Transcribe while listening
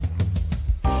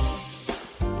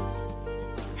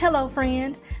Hello,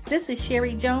 friend. This is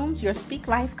Sherry Jones, your Speak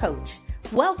Life coach.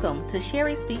 Welcome to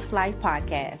Sherry Speaks Life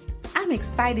podcast. I'm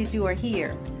excited you are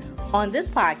here. On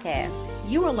this podcast,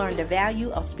 you will learn the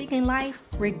value of speaking life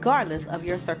regardless of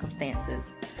your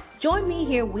circumstances. Join me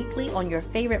here weekly on your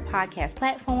favorite podcast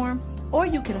platform, or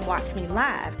you can watch me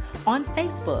live on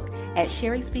Facebook at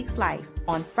Sherry Speaks Life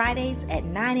on Fridays at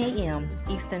 9 a.m.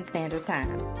 Eastern Standard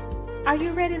Time. Are you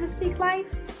ready to speak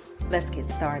life? Let's get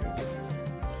started.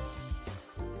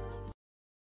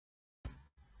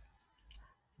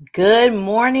 Good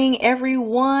morning,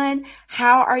 everyone.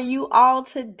 How are you all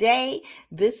today?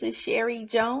 This is Sherry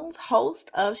Jones, host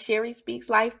of Sherry Speaks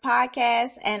Life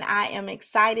podcast, and I am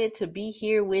excited to be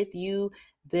here with you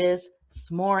this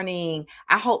morning.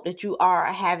 I hope that you are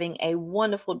having a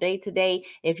wonderful day today.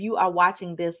 If you are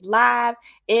watching this live,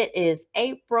 it is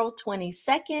April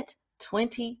 22nd,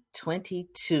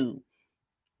 2022.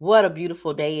 What a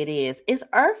beautiful day it is. It's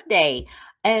Earth Day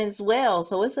as well.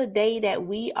 So it's a day that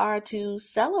we are to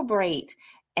celebrate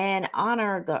and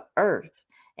honor the earth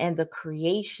and the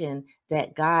creation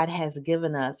that God has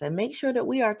given us, and make sure that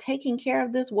we are taking care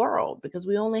of this world, because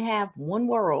we only have one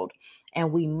world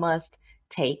and we must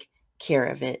take care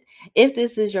of it. If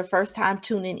this is your first time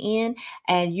tuning in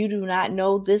and you do not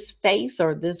know this face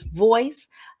or this voice,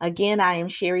 again, I am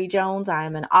Sherry Jones. I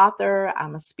am an author,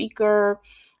 I'm a speaker,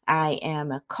 I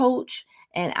am a coach,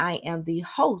 and I am the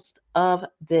host of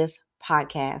this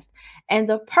podcast. And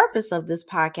the purpose of this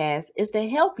podcast is to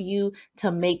help you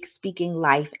to make speaking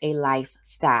life a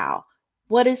lifestyle.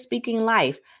 What is speaking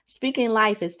life? Speaking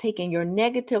life is taking your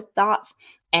negative thoughts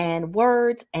and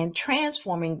words and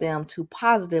transforming them to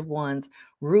positive ones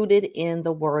rooted in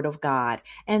the Word of God.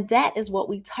 And that is what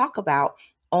we talk about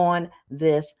on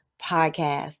this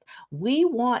podcast. We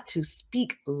want to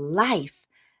speak life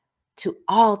to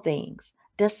all things,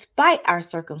 despite our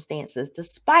circumstances,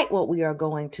 despite what we are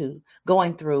going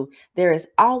through. There is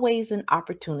always an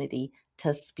opportunity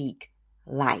to speak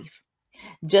life.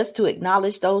 Just to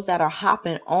acknowledge those that are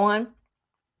hopping on,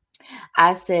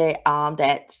 I said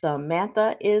that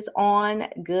Samantha is on.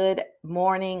 Good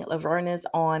morning. Laverne is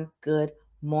on. Good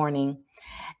morning.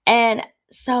 And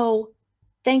so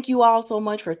thank you all so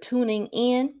much for tuning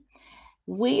in.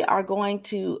 We are going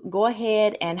to go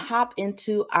ahead and hop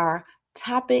into our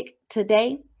topic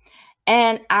today.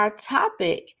 And our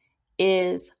topic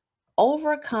is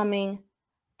overcoming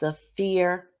the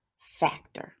fear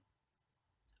factor.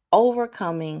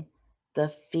 Overcoming the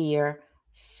fear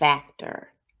factor.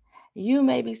 You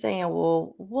may be saying,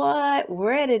 well, what?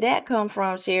 Where did that come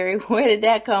from, Sherry? Where did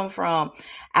that come from?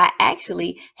 I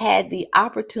actually had the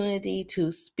opportunity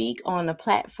to speak on the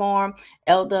platform,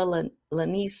 Elder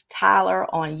Lanice Tyler,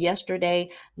 on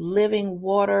yesterday, Living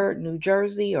Water, New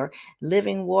Jersey, or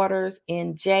Living Waters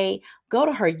NJ. Go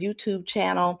to her YouTube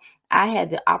channel. I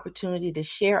had the opportunity to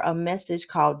share a message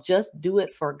called Just Do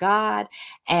It for God.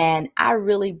 And I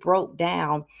really broke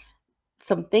down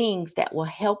some things that will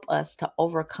help us to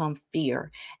overcome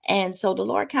fear. And so the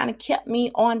Lord kind of kept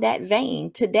me on that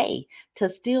vein today to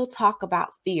still talk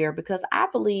about fear, because I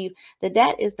believe that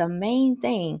that is the main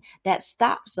thing that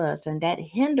stops us and that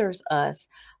hinders us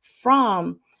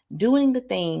from doing the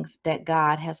things that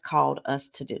God has called us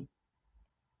to do.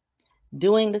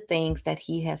 Doing the things that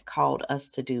He has called us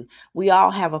to do. We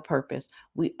all have a purpose.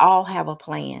 We all have a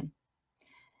plan.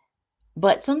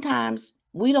 But sometimes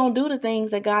we don't do the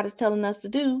things that God is telling us to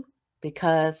do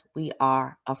because we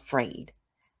are afraid.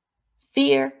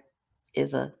 Fear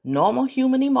is a normal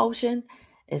human emotion.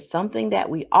 It's something that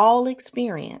we all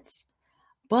experience,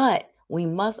 but we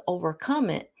must overcome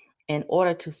it in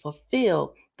order to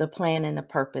fulfill the plan and the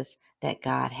purpose that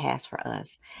God has for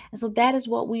us. And so that is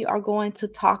what we are going to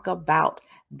talk about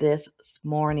this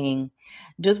morning.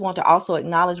 Just want to also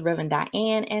acknowledge Reverend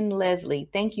Diane and Leslie.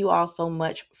 Thank you all so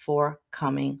much for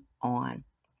coming on.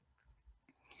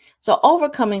 So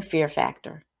overcoming fear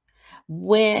factor.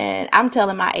 When I'm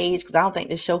telling my age, because I don't think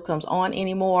this show comes on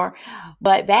anymore,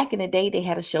 but back in the day, they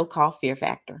had a show called Fear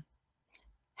Factor.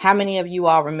 How many of you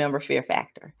all remember Fear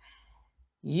Factor?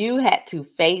 You had to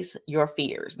face your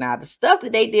fears. Now, the stuff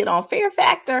that they did on Fear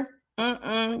Factor,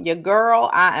 your girl,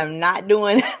 I am not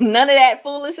doing none of that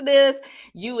foolishness.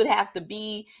 You would have to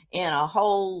be in a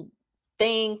whole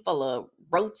thing full of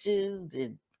roaches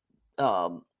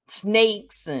and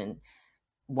snakes and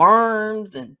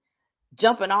worms and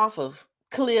jumping off of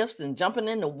cliffs and jumping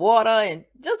in the water and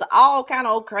just all kind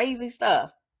of crazy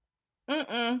stuff.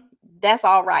 That's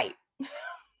all right.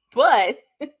 But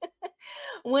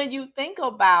when you think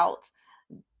about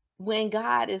when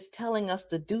God is telling us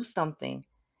to do something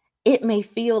It may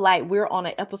feel like we're on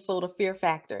an episode of Fear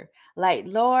Factor. Like,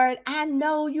 Lord, I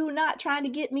know you're not trying to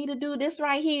get me to do this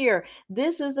right here.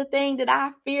 This is the thing that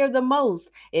I fear the most.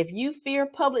 If you fear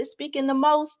public speaking the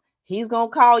most, he's going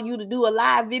to call you to do a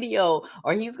live video,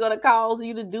 or he's going to cause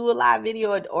you to do a live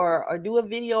video, or do a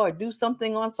video, or do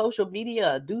something on social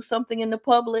media, or do something in the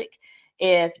public.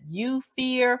 If you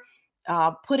fear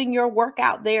putting your work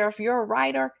out there, if you're a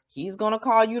writer, he's going to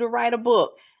call you to write a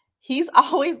book. He's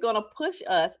always going to push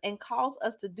us and cause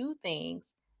us to do things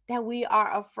that we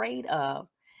are afraid of.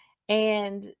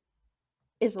 And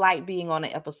it's like being on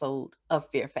an episode of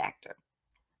Fear Factor.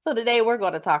 So today we're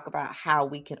going to talk about how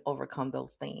we can overcome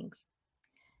those things.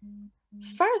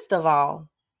 First of all,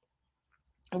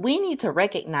 we need to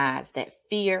recognize that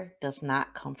fear does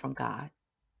not come from God.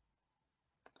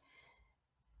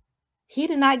 He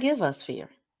did not give us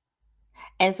fear.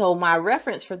 And so my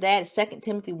reference for that is 2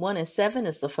 Timothy 1:7.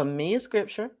 It's a familiar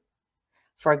scripture.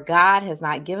 For God has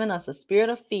not given us a spirit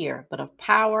of fear, but of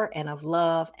power and of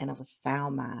love and of a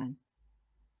sound mind.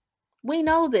 We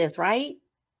know this, right?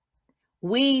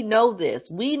 We know this.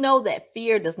 We know that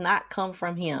fear does not come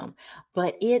from him,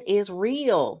 but it is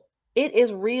real. It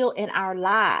is real in our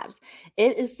lives.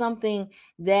 It is something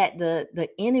that the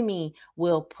enemy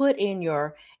will put in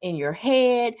your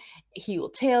head. He will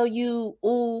tell you,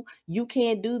 "Oh, you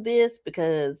can't do this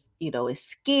because, it's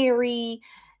scary."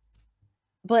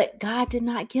 But God did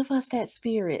not give us that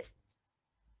spirit.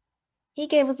 He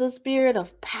gave us a spirit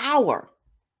of power.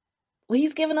 Well,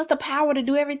 he's given us the power to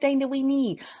do everything that we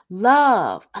need.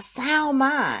 Love, a sound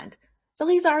mind. So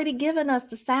he's already given us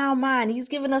the sound mind. He's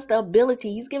given us the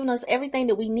ability. He's given us everything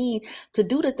that we need to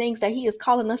do the things that he is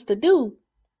calling us to do.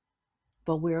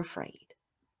 But we're afraid.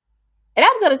 And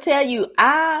I'm going to tell you,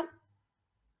 I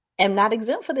am not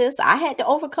exempt for this. I had to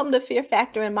overcome the fear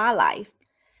factor in my life.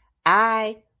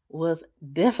 I was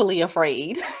definitely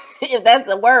afraid, if that's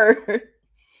the word,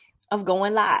 of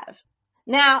going live.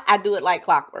 Now I do it like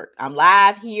clockwork. I'm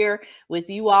live here with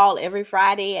you all every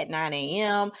Friday at 9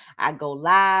 a.m. I go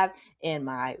live in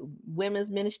my women's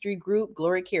ministry group,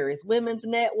 Glory Carries Women's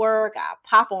Network. I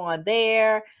pop on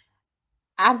there.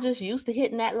 I'm just used to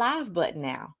hitting that live button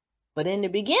now. But in the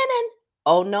beginning,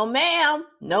 oh no, ma'am,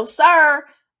 no, sir.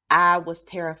 I was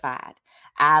terrified.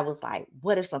 I was like,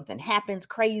 what if something happens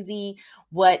crazy?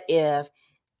 What if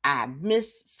I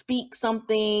misspeak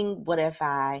something? What if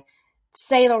I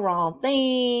say the wrong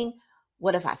thing?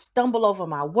 What if I stumble over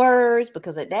my words?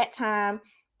 Because at that time,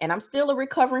 and I'm still a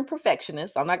recovering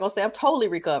perfectionist, so I'm not going to say I'm totally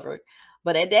recovered,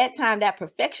 but at that time, that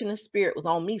perfectionist spirit was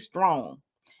on me strong.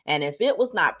 And if it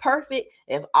was not perfect,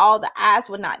 if all the I's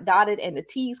were not dotted and the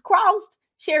T's crossed,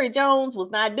 Sherry Jones was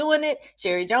not doing it.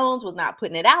 Sherry Jones was not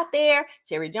putting it out there.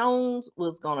 Sherry Jones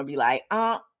was going to be like,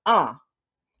 I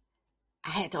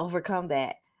had to overcome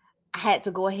that. I had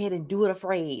to go ahead and do it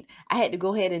afraid. I had to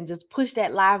go ahead and just push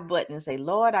that live button and say,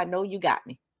 Lord, I know you got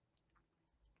me.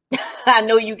 I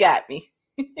know you got me.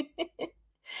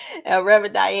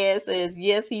 Reverend Diane says,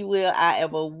 yes, he will. I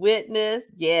am a witness.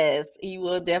 Yes, he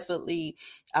will definitely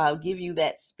give you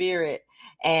that spirit.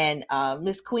 And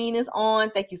Miss Queen is on.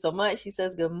 Thank you so much. She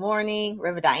says, good morning.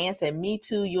 Reverend Diane said, me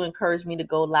too. You encouraged me to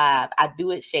go live. I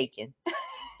do it shaking.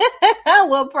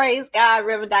 Well, praise God,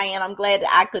 Reverend Diane. I'm glad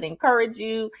that I could encourage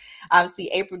you. See,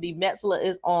 April D. Metzler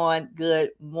is on.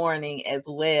 Good morning as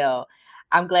well.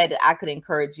 I'm glad that I could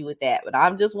encourage you with that. But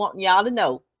I'm just wanting y'all to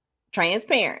know,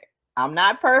 transparent. I'm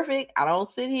not perfect. I don't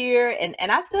sit here and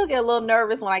I still get a little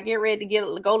nervous when I get ready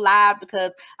to go live,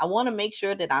 because I want to make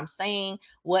sure that I'm saying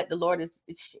what the Lord is,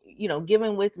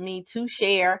 giving with me to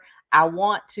share. I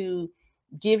want to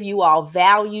give you all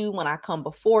value when I come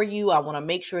before you. I want to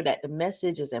make sure that the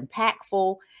message is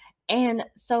impactful. And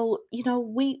so,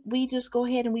 we just go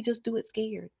ahead and we just do it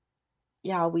scared.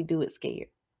 Y'all, we do it scared.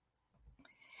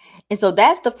 And so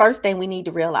that's the first thing we need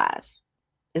to realize,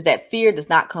 is that fear does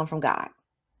not come from God,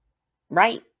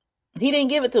 right? He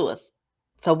didn't give it to us,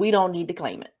 so we don't need to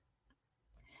claim it.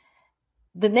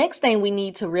 The next thing we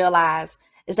need to realize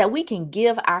is that we can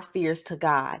give our fears to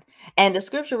God. And the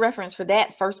scripture reference for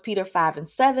that, 1 Peter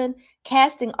 5:7,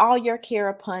 casting all your care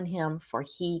upon him, for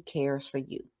he cares for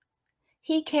you.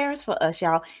 He cares for us,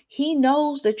 y'all. He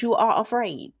knows that you are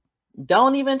afraid.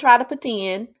 Don't even try to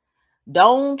pretend.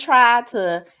 Don't try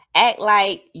to act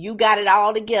like you got it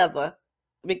all together,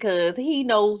 because he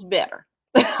knows better.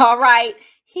 All right.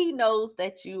 He knows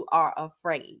that you are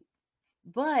afraid.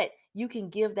 But you can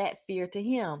give that fear to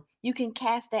him. You can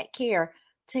cast that care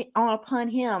upon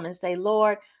him and say,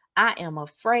 Lord, I am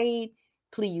afraid.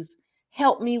 Please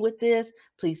help me with this.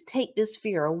 Please take this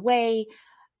fear away.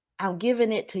 I'm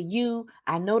giving it to you.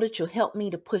 I know that you'll help me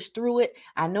to push through it.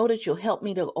 I know that you'll help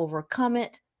me to overcome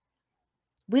it.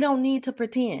 We don't need to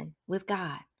pretend with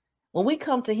God. When we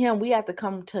come to him, we have to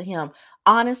come to him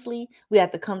honestly. We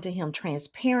have to come to him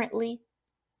transparently.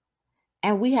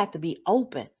 And we have to be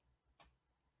open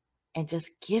and just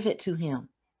give it to him.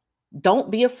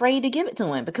 Don't be afraid to give it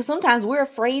to him, because sometimes we're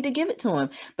afraid to give it to him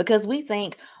because we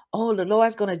think, oh, the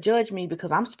Lord's going to judge me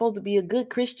because I'm supposed to be a good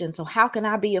Christian. So how can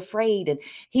I be afraid? And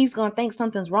he's going to think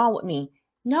something's wrong with me.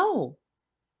 No,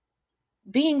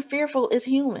 being fearful is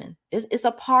human. It's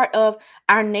a part of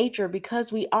our nature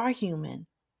because we are human.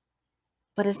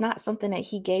 But it's not something that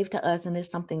he gave to us, and it's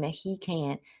something that he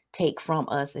can take from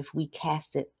us if we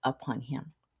cast it upon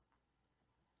him.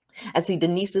 I see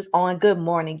Denise is on. Good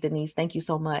morning, Denise. Thank you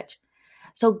so much.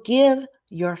 So give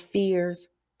your fears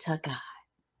to God.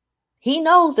 He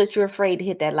knows that you're afraid to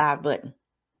hit that live button.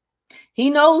 He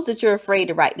knows that you're afraid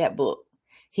to write that book.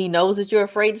 He knows that you're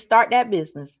afraid to start that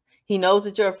business. He knows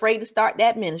that you're afraid to start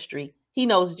that ministry. He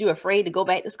knows that you're afraid to go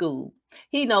back to school.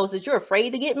 He knows that you're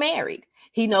afraid to get married.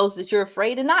 He knows that you're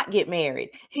afraid to not get married.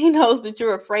 He knows that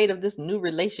you're afraid of this new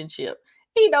relationship.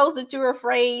 He knows that you're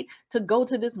afraid to go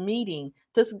to this meeting,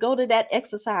 to go to that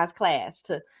exercise class,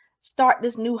 to start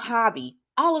this new hobby.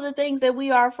 All of the things that we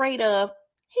are afraid of,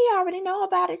 he already know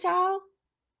about it, y'all.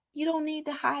 You don't need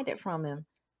to hide it from him.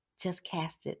 Just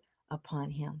cast it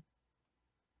upon him.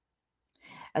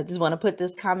 I just want to put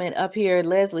this comment up here.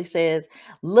 Leslie says,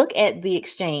 look at the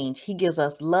exchange. He gives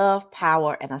us love,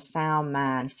 power, and a sound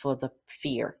mind for the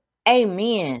fear.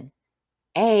 Amen.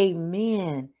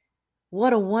 Amen.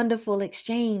 What a wonderful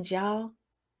exchange, y'all.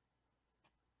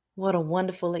 What a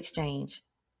wonderful exchange.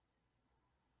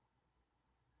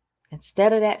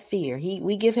 Instead of that fear,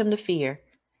 we give him the fear,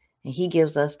 and he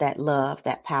gives us that love,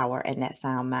 that power, and that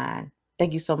sound mind.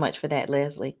 Thank you so much for that,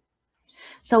 Leslie.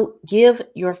 So give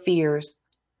your fears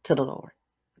to the Lord.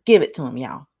 Give it to him,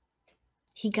 y'all.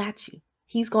 He got you.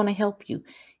 He's going to help you.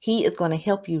 He is going to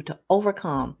help you to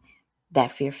overcome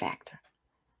that fear factor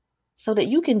so that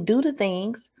you can do the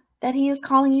things that he is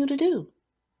calling you to do.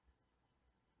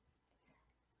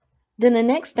 Then the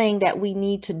next thing that we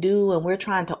need to do when we're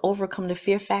trying to overcome the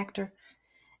fear factor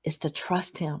is to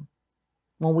trust him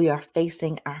when we are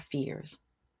facing our fears.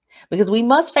 Because we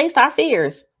must face our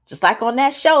fears. Just like on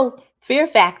that show, Fear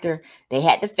Factor, they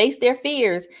had to face their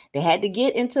fears. They had to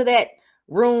get into that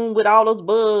room with all those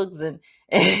bugs and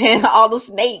all the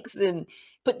snakes and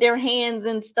put their hands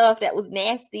in stuff that was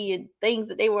nasty and things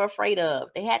that they were afraid of.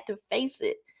 They had to face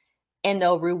it. And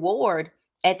the reward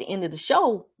at the end of the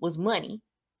show was money.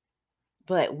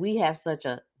 But we have such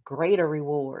a greater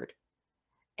reward.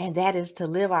 And that is to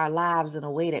live our lives in a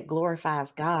way that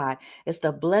glorifies God. It's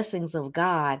the blessings of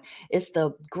God. It's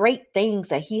the great things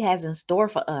that he has in store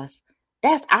for us.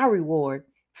 That's our reward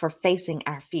for facing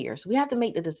our fears. We have to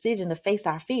make the decision to face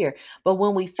our fear. But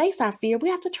when we face our fear, we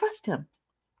have to trust him.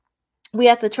 We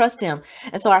have to trust him.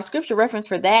 And so our scripture reference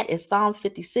for that is Psalms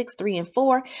 56, 3 and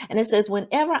 4. And it says,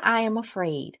 whenever I am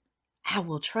afraid, I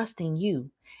will trust in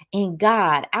you. In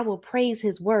God, I will praise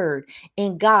his word.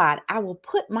 In God, I will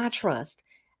put my trust.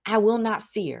 I will not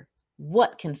fear.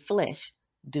 What can flesh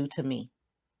do to me?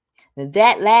 Now,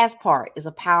 that last part is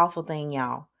a powerful thing,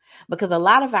 y'all, because a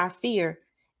lot of our fear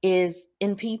is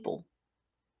in people.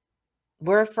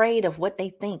 We're afraid of what they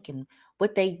think and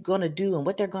what they're going to do and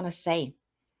what they're going to say.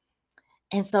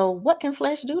 And so what can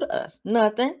flesh do to us?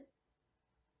 Nothing.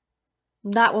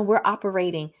 Not when we're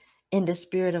operating in the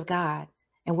Spirit of God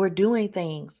and we're doing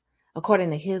things according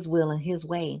to his will and his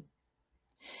way.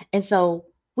 And so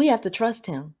we have to trust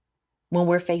him when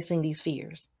we're facing these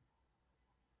fears.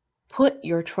 Put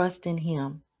your trust in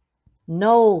him.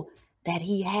 Know that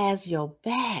he has your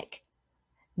back.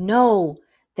 Know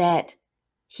that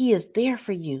he is there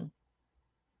for you.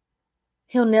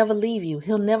 He'll never leave you.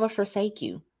 He'll never forsake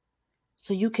you.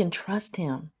 So you can trust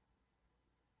him.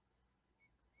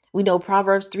 We know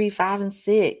Proverbs 3, 5, and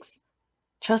 6.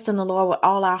 Trust in the Lord with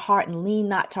all our heart and lean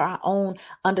not to our own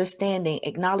understanding.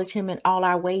 Acknowledge him in all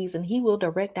our ways and he will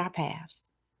direct our paths.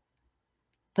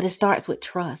 But it starts with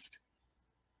trust.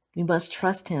 We must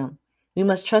trust him. We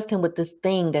must trust him with this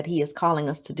thing that he is calling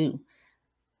us to do.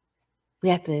 We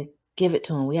have to give it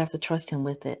to him. We have to trust him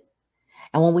with it.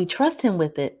 And when we trust him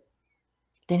with it,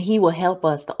 then he will help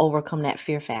us to overcome that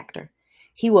fear factor.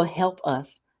 He will help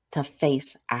us to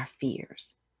face our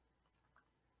fears.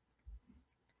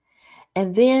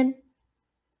 And then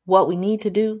what we need to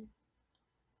do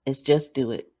is just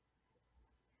do it.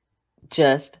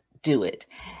 Just do it.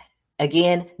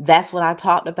 Again, that's what I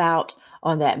talked about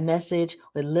on that message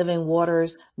with Living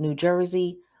Waters, New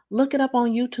Jersey. Look it up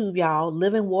on YouTube, y'all.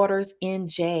 Living Waters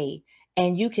NJ.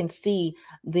 And you can see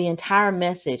the entire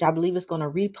message. I believe it's going to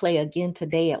replay again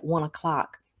today at 1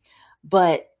 o'clock.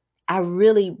 But I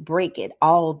really break it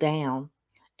all down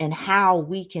and how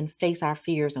we can face our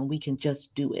fears and we can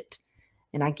just do it.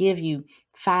 And I give you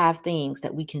 5 things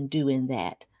that we can do in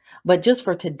that. But just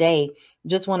for today,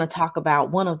 just want to talk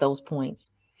about one of those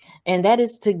points. And that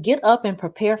is to get up and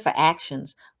prepare for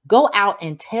actions. Go out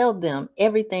and tell them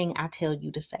everything I tell you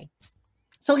to say.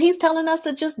 So he's telling us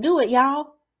to just do it,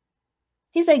 y'all.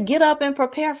 He said, get up and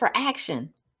prepare for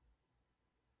action.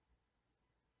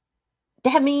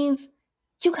 That means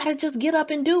you got to just get up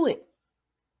and do it.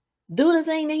 Do the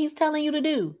thing that he's telling you to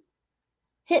do.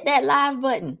 Hit that live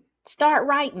button. Start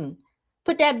writing.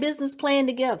 Put that business plan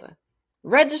together.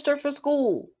 Register for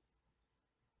school.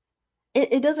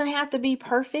 It doesn't have to be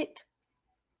perfect.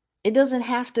 It doesn't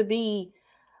have to be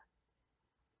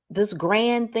this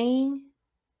grand thing.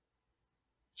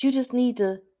 You just need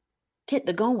to get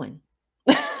to going,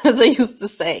 as they used to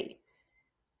say.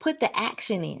 Put the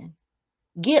action in.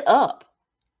 Get up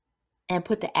and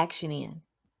put the action in.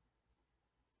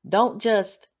 Don't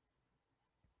just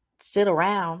sit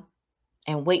around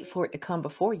and wait for it to come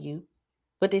before you.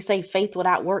 But they say faith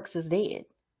without works is dead.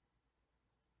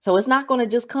 So it's not going to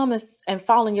just come and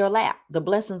fall in your lap, the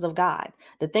blessings of God,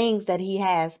 the things that he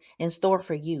has in store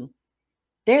for you.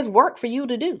 There's work for you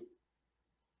to do.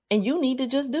 And you need to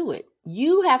just do it.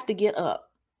 You have to get up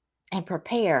and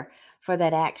prepare for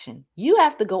that action. You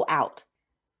have to go out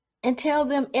and tell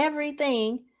them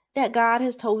everything that God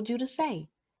has told you to say.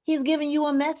 He's giving you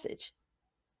a message.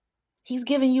 He's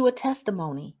giving you a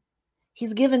testimony.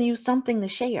 He's giving you something to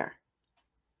share.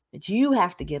 But you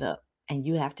have to get up and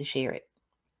you have to share it.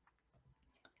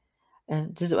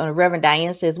 And just Reverend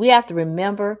Diane says, we have to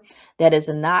remember that it's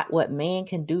not what man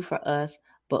can do for us,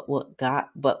 but what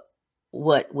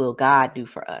will God do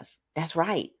for us? That's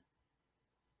right.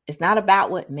 It's not about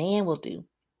what man will do,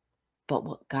 but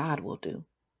what God will do.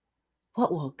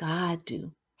 What will God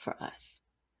do for us?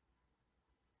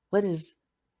 What is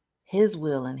his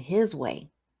will and his way?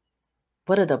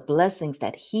 What are the blessings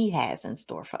that he has in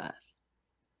store for us?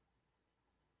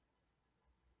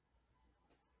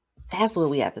 That's what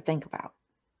we have to think about.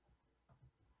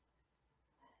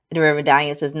 And Reverend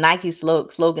Diane says, Nike's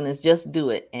slogan is just do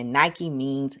it. And Nike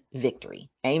means victory.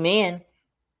 Amen.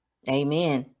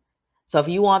 Amen. So if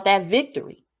you want that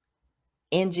victory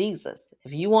in Jesus,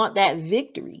 if you want that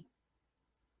victory,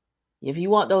 if you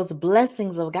want those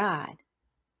blessings of God,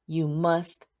 you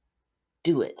must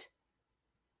do it.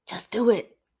 Just do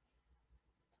it.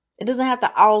 It doesn't have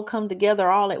to all come together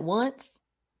all at once,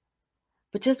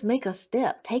 but just make a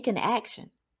step, take an action.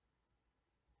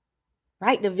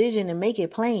 Write the vision and make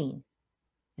it plain,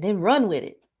 and then run with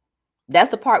it. That's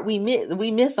the part we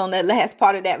miss on that last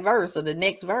part of that verse, or the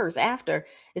next verse after.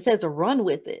 It says to run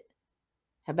with it.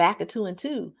 Habakkuk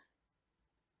 2:2.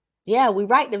 Yeah, we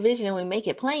write the vision and we make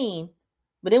it plain,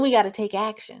 but then we got to take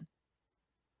action.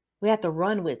 We have to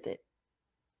run with it.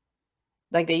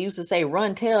 Like they used to say,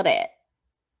 run, tell that.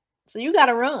 So you got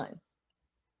to run.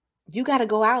 You got to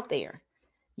go out there.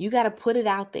 You got to put it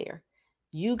out there.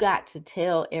 You got to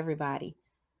tell everybody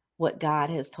what God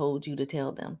has told you to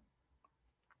tell them.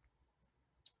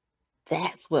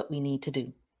 That's what we need to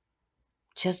do.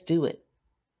 Just do it.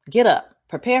 Get up,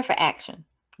 prepare for action.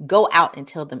 Go out and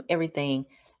tell them everything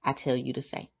I tell you to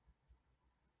say.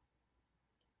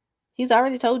 He's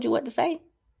already told you what to say.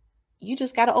 You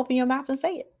just got to open your mouth and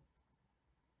say it.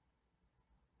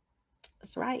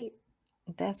 That's right.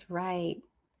 That's right.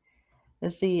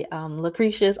 Let's see.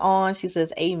 Lucretia's on. She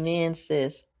says, amen,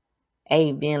 sis.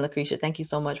 Amen, Lucretia. Thank you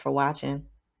so much for watching.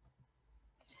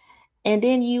 And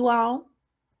then you all,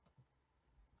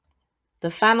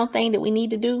 the final thing that we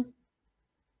need to do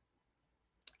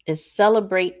is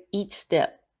celebrate each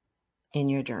step in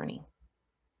your journey.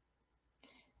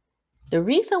 The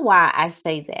reason why I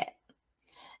say that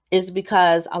is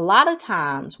because a lot of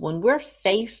times when we're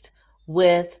faced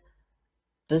with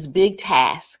this big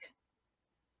task,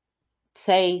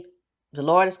 say the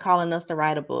Lord is calling us to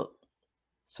write a book.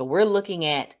 So we're looking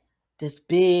at this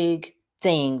big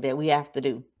thing that we have to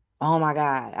do. Oh my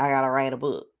God, I got to write a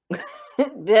book.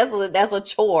 That's a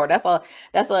chore.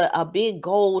 That's a big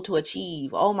goal to achieve.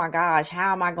 Oh my gosh,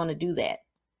 how am I going to do that?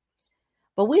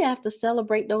 But we have to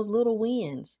celebrate those little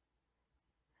wins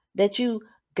that you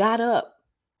got up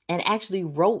and actually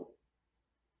wrote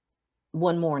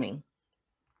one morning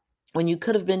when you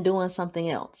could have been doing something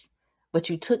else, but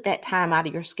you took that time out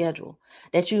of your schedule,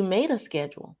 that you made a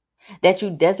schedule, that you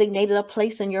designated a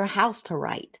place in your house to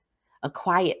write, a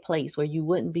quiet place where you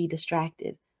wouldn't be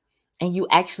distracted, and you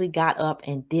actually got up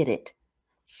and did it.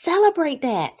 Celebrate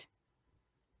that.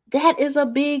 That is a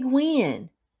big win.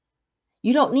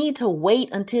 You don't need to wait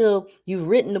until you've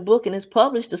written the book and it's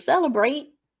published to celebrate.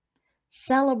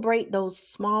 Celebrate those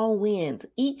small wins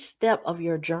each step of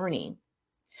your journey.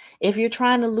 If you're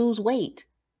trying to lose weight,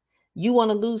 you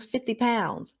want to lose 50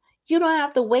 pounds. You don't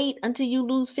have to wait until you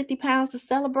lose 50 pounds to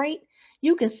celebrate.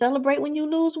 You can celebrate when you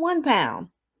lose 1 pound.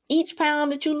 Each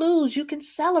pound that you lose, you can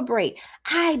celebrate.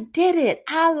 I did it.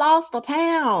 I lost a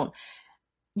pound.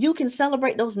 You can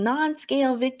celebrate those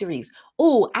non-scale victories.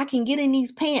 Oh, I can get in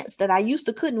these pants that I used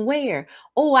to couldn't wear.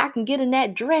 Oh, I can get in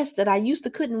that dress that I used to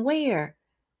couldn't wear.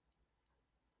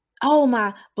 Oh,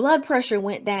 my blood pressure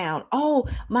went down. Oh,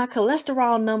 my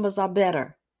cholesterol numbers are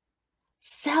better.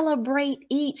 Celebrate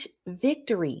each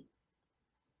victory.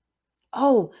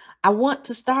 Oh, I want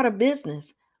to start a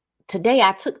business. Today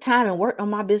I took time and worked on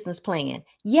my business plan.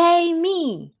 Yay,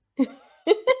 me.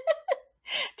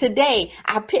 Today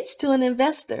I pitched to an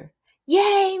investor.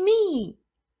 Yay, me.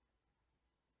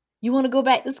 You want to go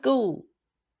back to school?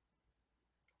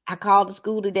 I called the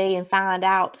school today and found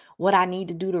out what I need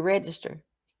to do to register.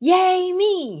 Yay,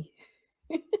 me.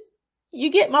 You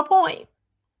get my point.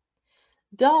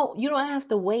 You don't have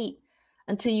to wait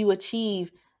until you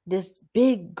achieve this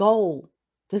big goal,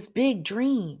 this big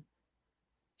dream.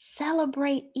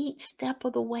 Celebrate each step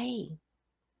of the way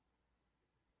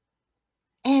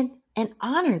and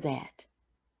honor that.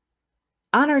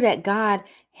 Honor that God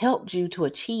helped you to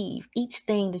achieve each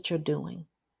thing that you're doing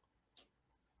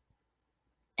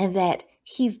and that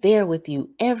he's there with you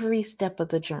every step of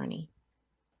the journey.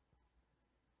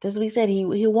 As we said, he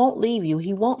won't leave you.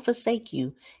 He won't forsake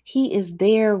you. He is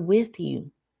there with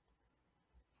you.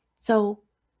 So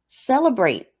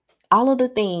celebrate all of the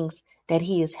things that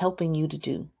he is helping you to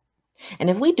do. And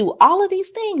if we do all of these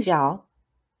things, y'all,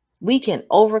 we can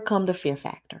overcome the fear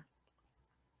factor.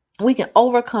 We can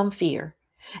overcome fear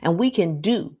and we can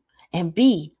do and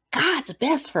be God's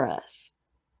best for us.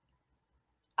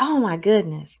 Oh my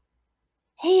goodness.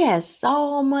 He has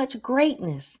so much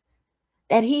greatness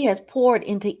that he has poured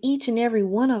into each and every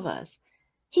one of us.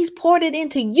 He's poured it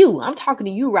into you. I'm talking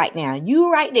to you right now.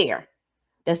 You right there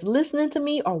that's listening to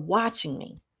me or watching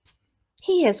me.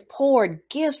 He has poured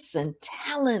gifts and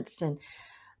talents and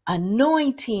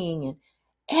anointing and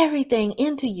everything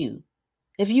into you.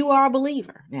 If you are a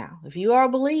believer now, if you are a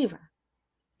believer,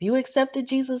 if you accepted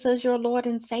Jesus as your Lord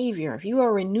and Savior, if you are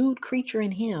a renewed creature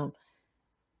in him,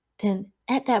 then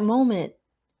at that moment,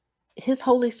 his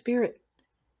Holy Spirit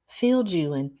filled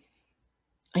you and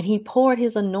he poured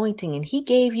his anointing and he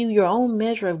gave you your own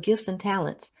measure of gifts and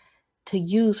talents to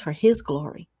use for his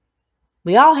glory.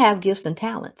 We all have gifts and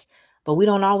talents, but we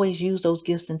don't always use those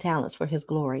gifts and talents for his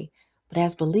glory. But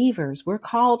as believers, we're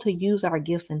called to use our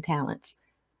gifts and talents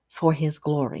for his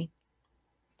glory.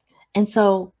 And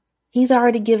so he's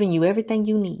already given you everything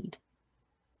you need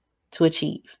to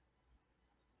achieve.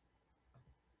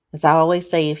 As I always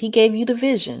say, if he gave you the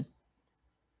vision,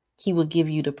 he will give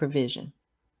you the provision.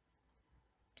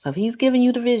 So if he's given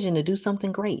you the vision to do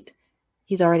something great,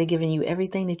 he's already given you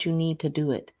everything that you need to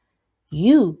do it.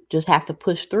 You just have to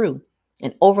push through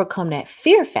and overcome that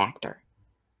fear factor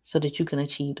so that you can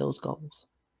achieve those goals.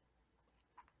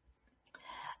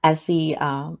 I see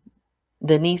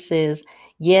Denise says,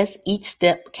 yes, each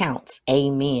step counts.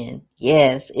 Amen.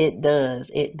 Yes, it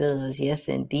does. It does. Yes,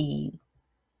 indeed.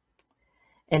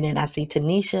 And then I see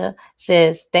Tanisha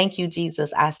says, thank you,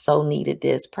 Jesus. I so needed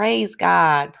this. Praise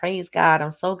God. Praise God.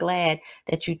 I'm so glad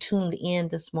that you tuned in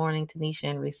this morning, Tanisha,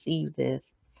 and received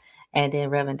this. And then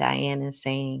Reverend Diane is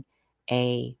saying,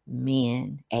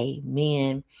 amen.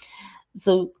 Amen.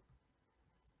 So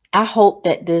I hope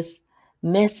that this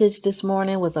message this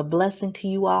morning was a blessing to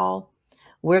you all.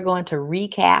 We're going to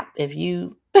recap. If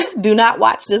you do not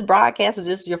watch this broadcast or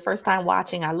this is your first time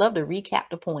watching, I love to recap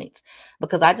the points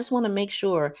because I just want to make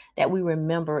sure that we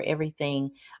remember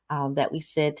everything that we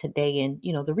said today. And,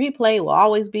 the replay will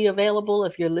always be available.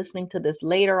 If you're listening to this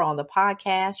later on the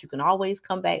podcast, you can always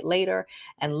come back later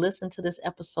and listen to this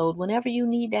episode whenever you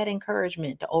need that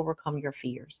encouragement to overcome your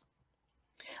fears.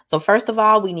 So first of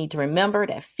all, we need to remember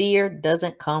that fear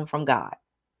doesn't come from God.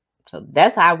 So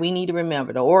that's how we need to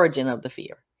remember the origin of the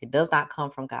fear. It does not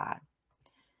come from God.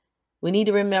 We need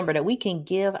to remember that we can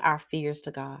give our fears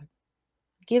to God.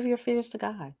 Give your fears to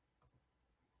God.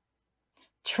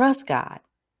 Trust God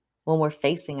when we're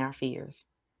facing our fears.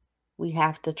 We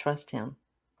have to trust him.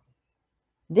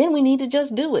 Then we need to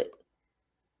just do it.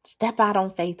 Step out on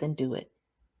faith and do it.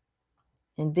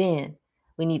 And then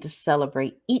we need to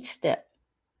celebrate each step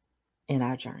in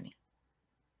our journey.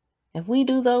 If we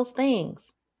do those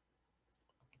things,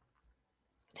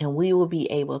 then we will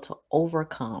be able to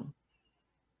overcome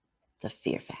the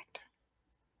fear factor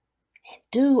and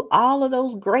do all of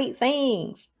those great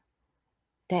things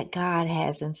that God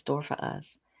has in store for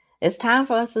us. It's time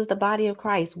for us as the body of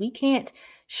Christ. We can't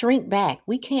shrink back.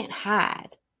 We can't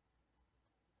hide.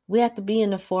 We have to be in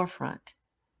the forefront.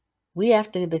 We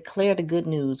have to declare the good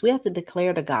news. We have to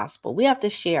declare the gospel. We have to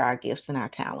share our gifts and our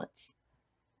talents.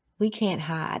 We can't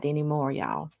hide anymore,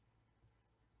 y'all.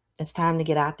 It's time to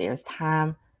get out there. It's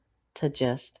time to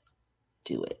just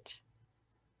do it.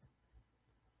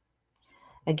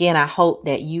 Again, I hope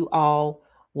that you all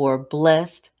were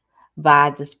blessed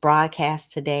by this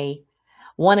broadcast today.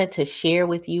 Wanted to share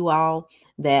with you all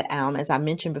that, as I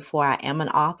mentioned before, I am an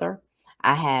author.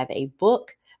 I have a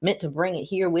book, meant to bring it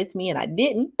here with me, and I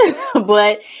didn't,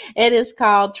 but it is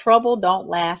called Trouble Don't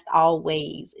Last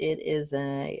Always. It is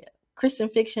a Christian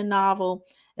fiction novel.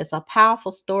 It's a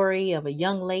powerful story of a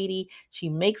young lady. She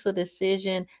makes a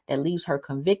decision that leaves her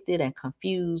convicted and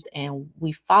confused, and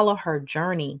we follow her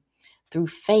journey through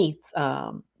faith,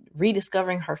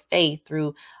 rediscovering her faith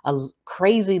through a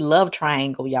crazy love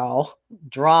triangle, y'all,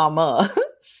 drama,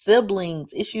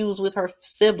 siblings, issues with her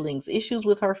siblings, issues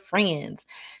with her friends.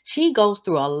 She goes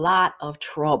through a lot of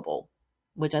trouble,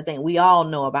 which I think we all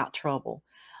know about trouble.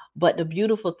 But the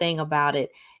beautiful thing about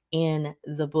it in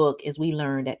the book is we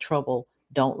learn that trouble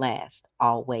don't last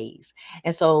always.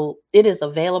 And so it is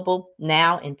available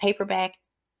now in paperback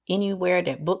anywhere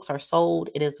that books are sold.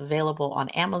 It is available on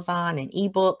Amazon and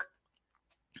ebook,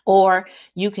 or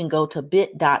you can go to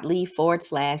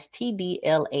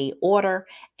bit.ly/TDLA order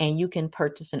and you can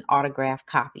purchase an autographed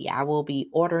copy. I will be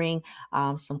ordering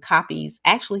some copies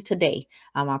actually today.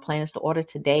 My plan is to order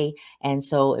today. And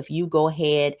so if you go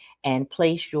ahead and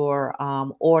place your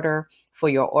order for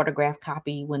your autographed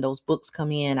copy, when those books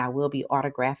come in, I will be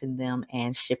autographing them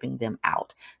and shipping them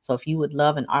out. So if you would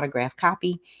love an autographed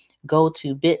copy, go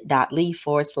to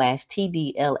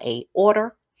bit.ly/TDLA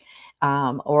order.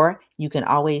 Or you can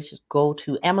always go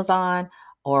to Amazon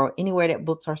or anywhere that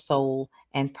books are sold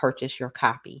and purchase your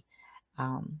copy.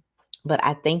 Um, but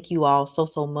I thank you all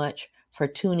so much for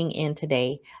tuning in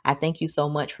today. I thank you so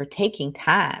much for taking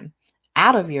time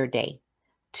out of your day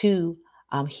to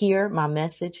hear my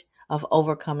message of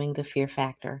overcoming the fear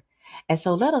factor. And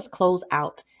so let us close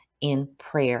out in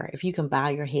prayer. If you can bow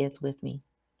your heads with me.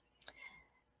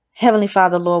 Heavenly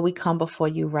Father, Lord, we come before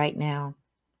you right now.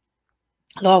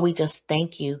 Lord, we just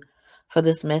thank you for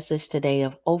this message today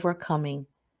of overcoming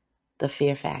the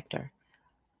fear factor.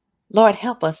 Lord,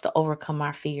 help us to overcome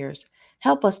our fears.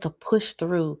 Help us to push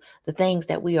through the things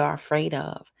that we are afraid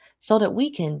of so that we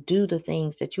can do the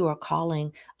things that you are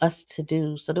calling us to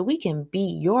do, so that we can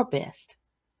be your best,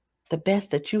 the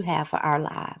best that you have for our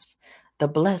lives, the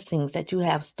blessings that you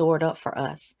have stored up for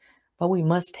us. But we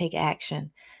must take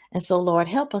action. And so, Lord,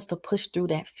 help us to push through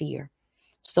that fear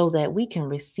so that we can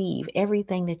receive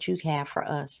everything that you have for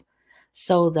us,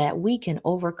 so that we can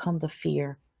overcome the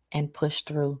fear and push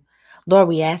through. Lord,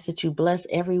 we ask that you bless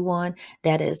everyone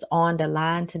that is on the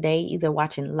line today, either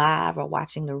watching live or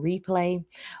watching the replay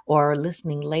or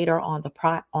listening later on the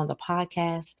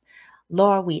podcast.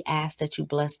 Lord, we ask that you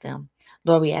bless them.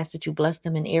 Lord, we ask that you bless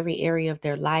them in every area of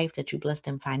their life, that you bless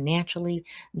them financially,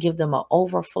 give them an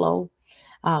overflow,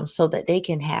 so that they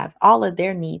can have all of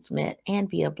their needs met and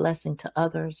be a blessing to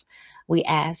others. We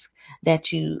ask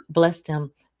that you bless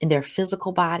them in their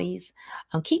physical bodies,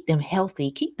 keep them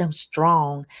healthy, keep them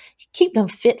strong, keep them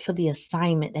fit for the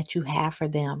assignment that you have for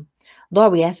them.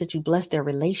 Lord, we ask that you bless their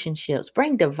relationships,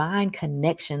 bring divine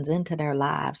connections into their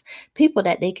lives, people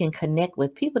that they can connect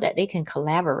with, people that they can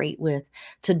collaborate with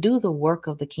to do the work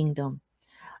of the kingdom.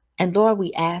 And Lord,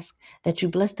 we ask that you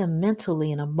bless them mentally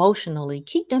and emotionally,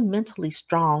 keep them mentally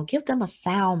strong, give them a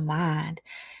sound mind,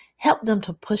 help them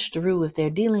to push through if they're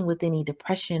dealing with any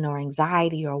depression or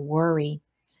anxiety or worry.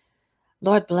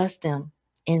 Lord, bless them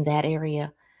in that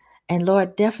area. And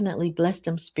Lord, definitely bless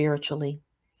them spiritually.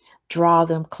 Draw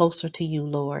them closer to you,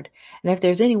 Lord. And if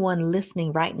there's anyone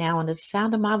listening right now under the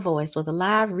sound of my voice, with a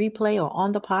live replay or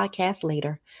on the podcast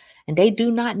later, and they do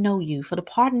not know you for the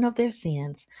pardon of their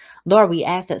sins, Lord, we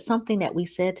ask that something that we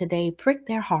said today prick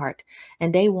their heart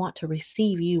and they want to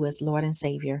receive you as Lord and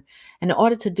Savior. And in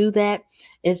order to do that,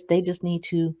 is they just need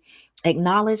to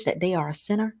acknowledge that they are a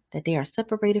sinner, that they are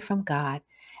separated from God,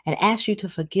 and ask you to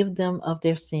forgive them of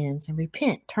their sins and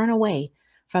repent, turn away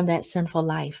from that sinful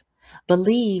life.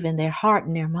 Believe in their heart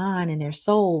and their mind and their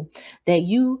soul that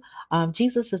you,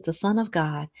 Jesus, is the Son of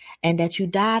God, and that you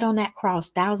died on that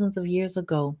cross thousands of years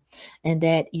ago, and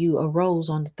that you arose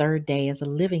on the third day as a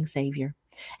living Savior,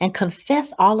 and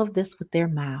confess all of this with their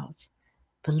mouths,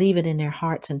 believe it in their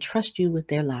hearts, and trust you with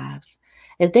their lives.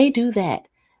 If they do that,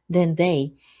 then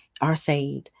they are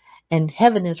saved. And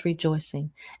heaven is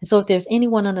rejoicing. And so, if there's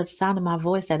anyone under the sound of my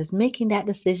voice that is making that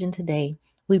decision today,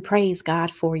 We praise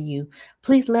God for you.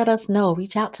 Please let us know.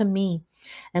 Reach out to me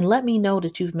and let me know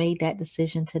that you've made that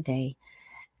decision today.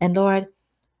 And Lord,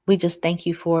 we just thank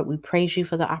you for it. We praise you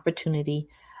for the opportunity,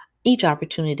 each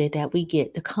opportunity that we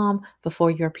get to come before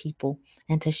your people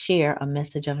and to share a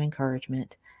message of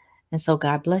encouragement. And so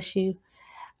God bless you,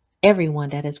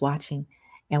 everyone that is watching.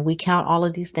 And we count all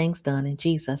of these things done in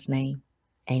Jesus' name.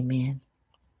 Amen.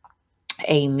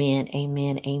 Amen.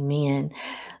 Amen. Amen.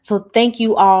 So thank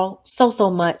you all so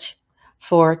much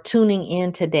for tuning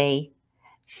in today.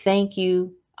 Thank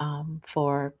you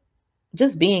for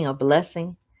just being a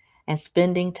blessing and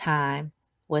spending time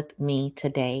with me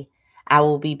today. I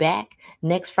will be back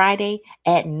next Friday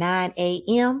at 9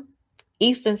 a.m.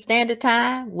 Eastern Standard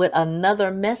Time with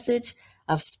another message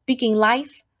of speaking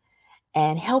life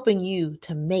and helping you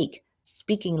to make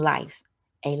speaking life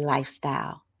a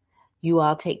lifestyle. You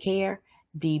all take care,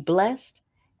 be blessed,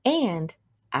 and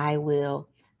I will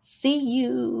see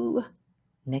you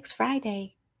next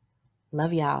Friday.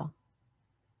 Love y'all.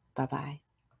 Bye-bye.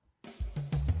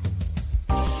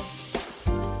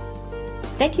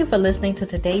 Thank you for listening to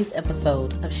today's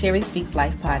episode of Sherry Speaks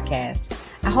Life podcast.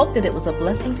 I hope that it was a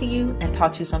blessing to you and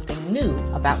taught you something new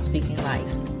about speaking life.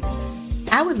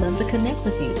 I would love to connect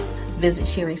with you. Visit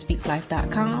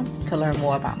SherrySpeaksLife.com to learn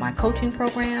more about my coaching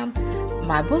program,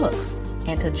 my books,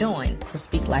 and to join the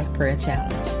Speak Life Prayer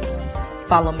Challenge.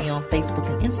 Follow me on Facebook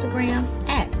and Instagram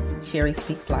at Sherry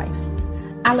Speaks Life.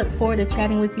 I look forward to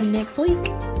chatting with you next week.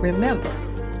 Remember,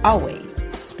 always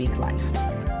speak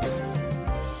life.